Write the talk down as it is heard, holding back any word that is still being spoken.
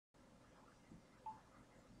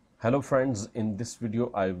Hello friends, in this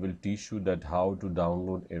video I will teach you that how to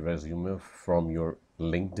download a resume from your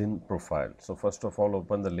LinkedIn profile. So first of all,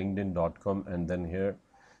 open the linkedin.com and then here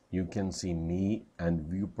you can see me and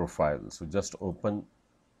view profile. So just open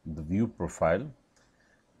the view profile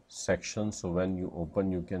section. So when you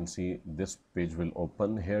open, you can see this page will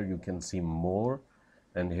open. Here you can see more,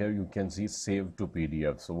 and here you can see save to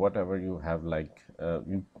PDF. So whatever you have, like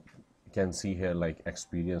you can see here, like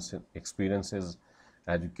experiences,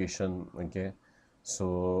 education. Okay,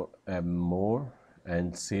 so more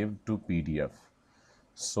and save to PDF.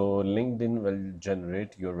 So LinkedIn will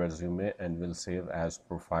generate your resume and will save as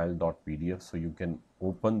profile.pdf. So you can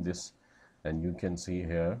open this and you can see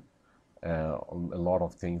here a lot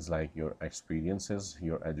of things like your experiences,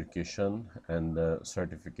 your education, and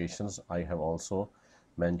certifications. I have also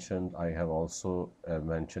mentioned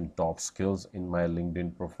top skills in my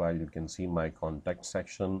LinkedIn profile. You can see my contact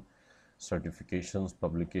section, certifications,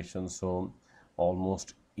 publications. So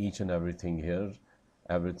almost each and everything here,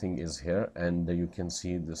 everything is here, and you can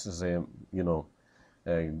see this is a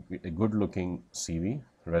a good looking CV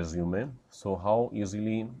resume. So how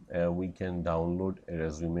easily we can download a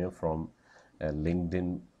resume from a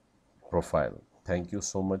LinkedIn profile. Thank you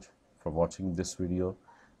so much for watching this video.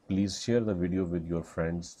 Please share the video with your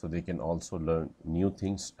friends so they can also learn new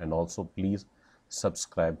things, and also please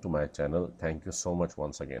subscribe to my channel. Thank you so much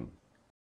once again.